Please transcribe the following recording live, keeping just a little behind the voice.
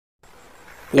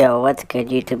Yo, what's good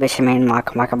YouTube? It's your main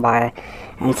Makabaya,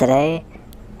 and today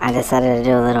I decided to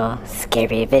do a little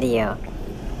scary video.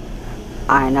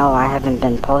 I know I haven't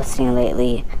been posting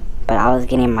lately, but I was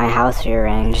getting my house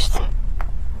rearranged.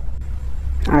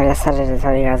 I decided to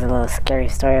tell you guys a little scary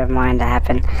story of mine that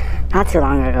happened not too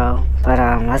long ago, but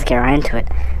let's get right into it.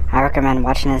 I recommend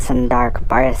watching this in the dark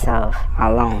by yourself,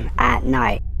 alone, at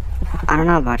night. I don't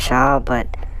know about y'all, but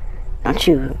don't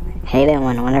you hate it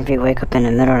whenever you wake up in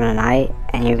the middle of the night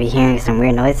and you be hearing some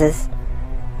weird noises?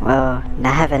 Well,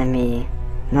 that happened to me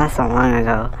not so long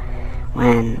ago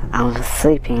when I was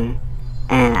sleeping,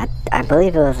 and I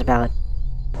believe it was about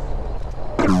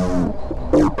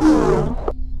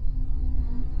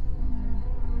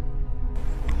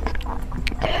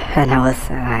and I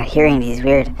was hearing these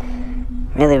really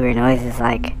weird noises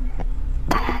like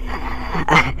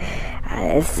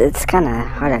it's kind of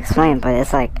hard to explain, but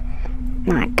it's like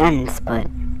not guns, but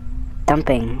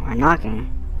thumping or knocking.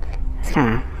 It's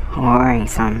kind of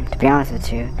worrisome, to be honest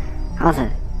with you. I was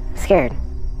scared.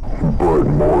 But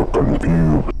more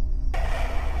confused.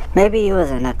 Maybe it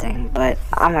wasn't nothing, but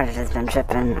I might have just been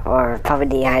tripping or probably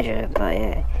dehydrated. But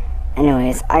yeah.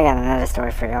 Anyways, I got another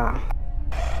story for y'all.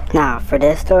 Now, for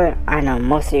this story, I know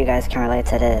most of you guys can relate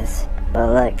to this, but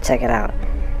look, check it out.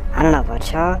 I don't know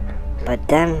about y'all, but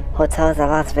them hotels at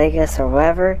Las Vegas or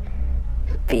wherever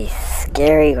be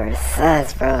scary or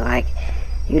sus, bro. Like,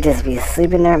 you just be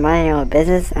sleeping there minding your own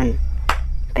business and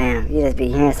bam, you just be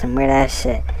hearing some weird ass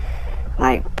shit.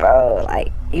 Like, bro,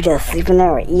 like, you just sleeping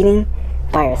there or eating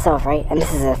by yourself, right? And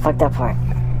this is the fucked up part.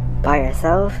 By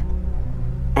yourself,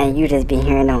 and you just be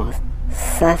hearing those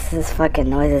sussest fucking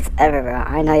noises ever, bro.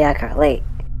 I know y'all can relate.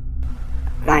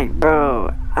 Like,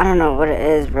 bro, I don't know what it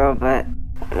is, bro, but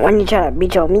when you try to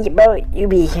beat your meat, bro, you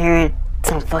be hearing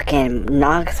some fucking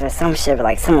knocks or some shit,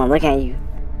 like someone looking at you.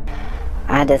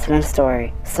 I had this one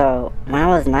story. So when I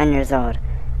was 9 years old,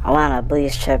 I went on a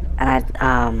blues trip and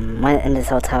I went in this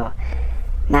hotel.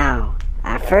 Now,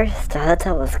 at first the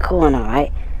hotel was cool and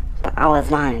alright, but I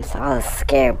was 9, so I was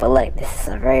scared. But look, this is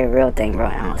a very real thing, bro,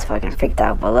 and I was fucking freaked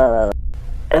out. But look,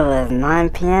 it was 9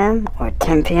 p.m. or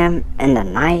 10 p.m. in the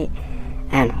night,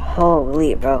 and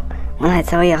holy, bro, when I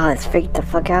tell you I was freaked the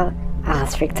fuck out, I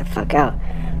was freaked the fuck out.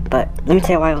 But let me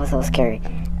tell you why it was so scary.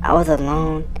 I was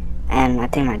alone, and I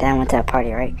think my dad went to a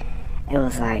party, right? It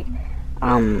was like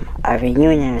a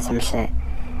reunion or some shit,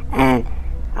 and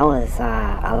I was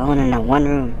alone in the one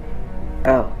room.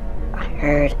 Bro, I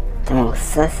heard the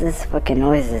most sussest fucking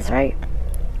noises, right?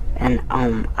 And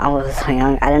I was so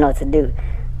young, I didn't know what to do.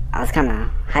 I was kind of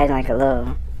hiding like a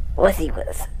little wussy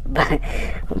wuss. But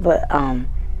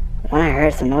when I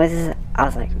heard some noises, I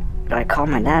was like, do I call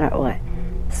my dad or what?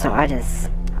 So I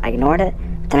ignored it,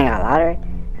 then it got louder,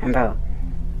 and bro,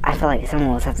 I felt like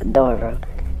someone was at the door, bro.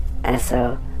 And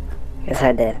so, guess what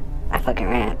I did? I fucking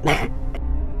ran.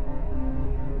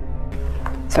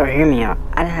 So hear me out.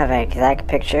 I didn't have an exact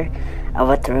picture of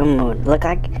what the room would look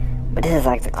like, but this is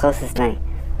like the closest thing.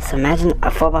 So imagine a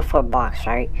 4x4 box,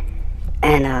 right?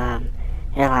 And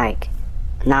you're like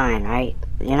 9, right?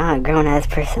 You're not a grown ass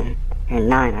person. You're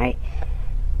 9, right?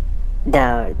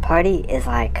 The party is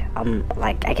like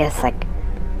I guess like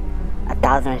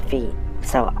 1,000 feet.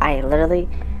 So I literally,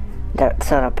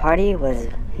 the party was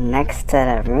next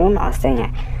to the room I was staying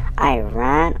at. I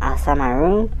ran outside my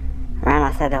room, ran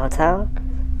outside the hotel,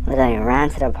 literally ran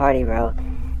to the party, bro,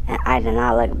 and I did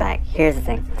not look back. Here's the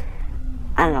thing,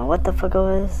 I don't know what the fuck it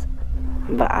was,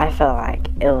 but I felt like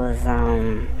it was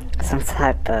some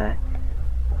type of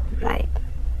like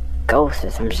ghost or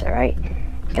some shit, right?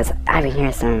 Because I been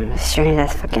hearing some strange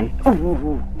ass fucking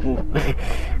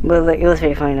but look, it was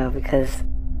pretty funny though, because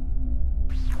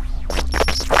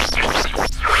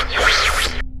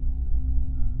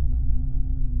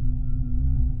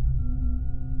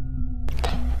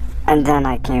and then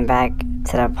I came back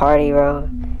to the party, bro,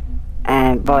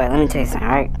 and boy, let me tell you something,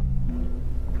 right?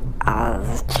 I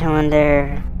was chilling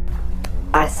there.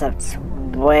 I slept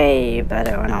way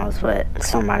better when I was with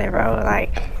somebody, bro.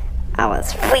 Like, I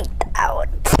was freaked out.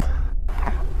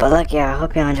 But look, yeah, I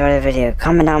hope you enjoyed the video.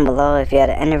 Comment down below if you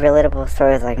had any relatable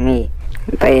stories like me.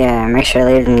 But yeah, make sure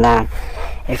to leave them down.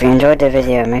 If you enjoyed the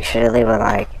video, make sure to leave a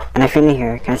like. And if you're new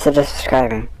here, consider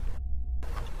subscribing.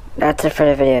 That's it for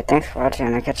the video. Thanks for watching,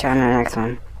 and I'll catch you on the next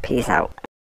one. Peace out.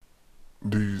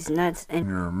 These Nuts in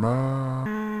your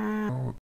mouth.